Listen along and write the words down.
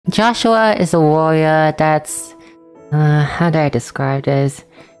Joshua is a warrior that's... how do I describe this?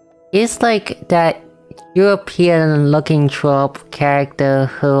 He's like that European-looking trope character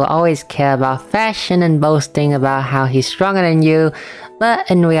who always cares about fashion and boasting about how he's stronger than you, but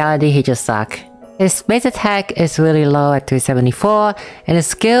in reality he just sucks. His base attack is really low at 374, and his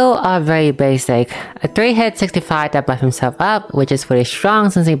skills are very basic. A 3-hit 65 that buff himself up, which is pretty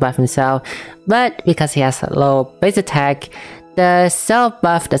strong since he buffed himself, but because he has a low base attack, the self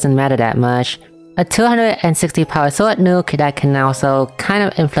buff doesn't matter that much. A 260 power sword nuke that can also kind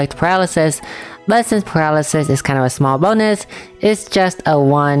of inflict paralysis, but since paralysis is kind of a small bonus, it's just a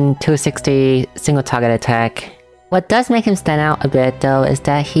 260 single target attack. What does make him stand out a bit though is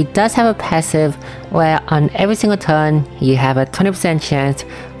that he does have a passive where on every single turn you have a 20% chance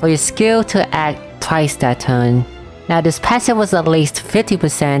for your skill to act twice that turn. Now this passive was at least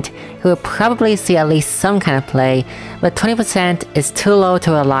 50%, he would probably see at least some kind of play, but 20% is too low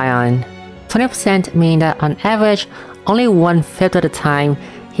to rely on. 20% mean that on average, only 1/5 of the time,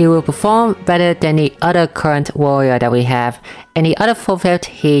 he will perform better than the other current warrior that we have, and the other 4/5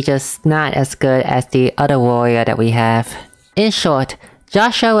 he just not as good as the other warrior that we have. In short,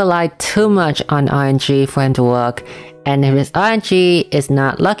 Joshua relied too much on RNG for him to work, and if his RNG is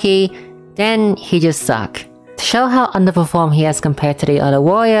not lucky, then he just sucks. To show how underperformed he has compared to the other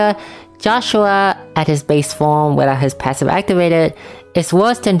warrior, Joshua, at his base form without his passive activated, is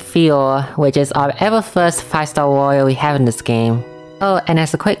worse than Fior, which is our ever first 5-star warrior we have in this game. Oh, and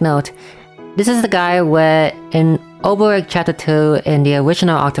as a quick note, this is the guy where in Oberg Chapter 2 in the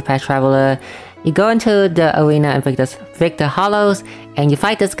original Octopath Traveler, you go into the arena and Victor Hollows, and you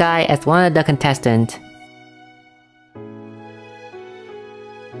fight this guy as one of the contestants.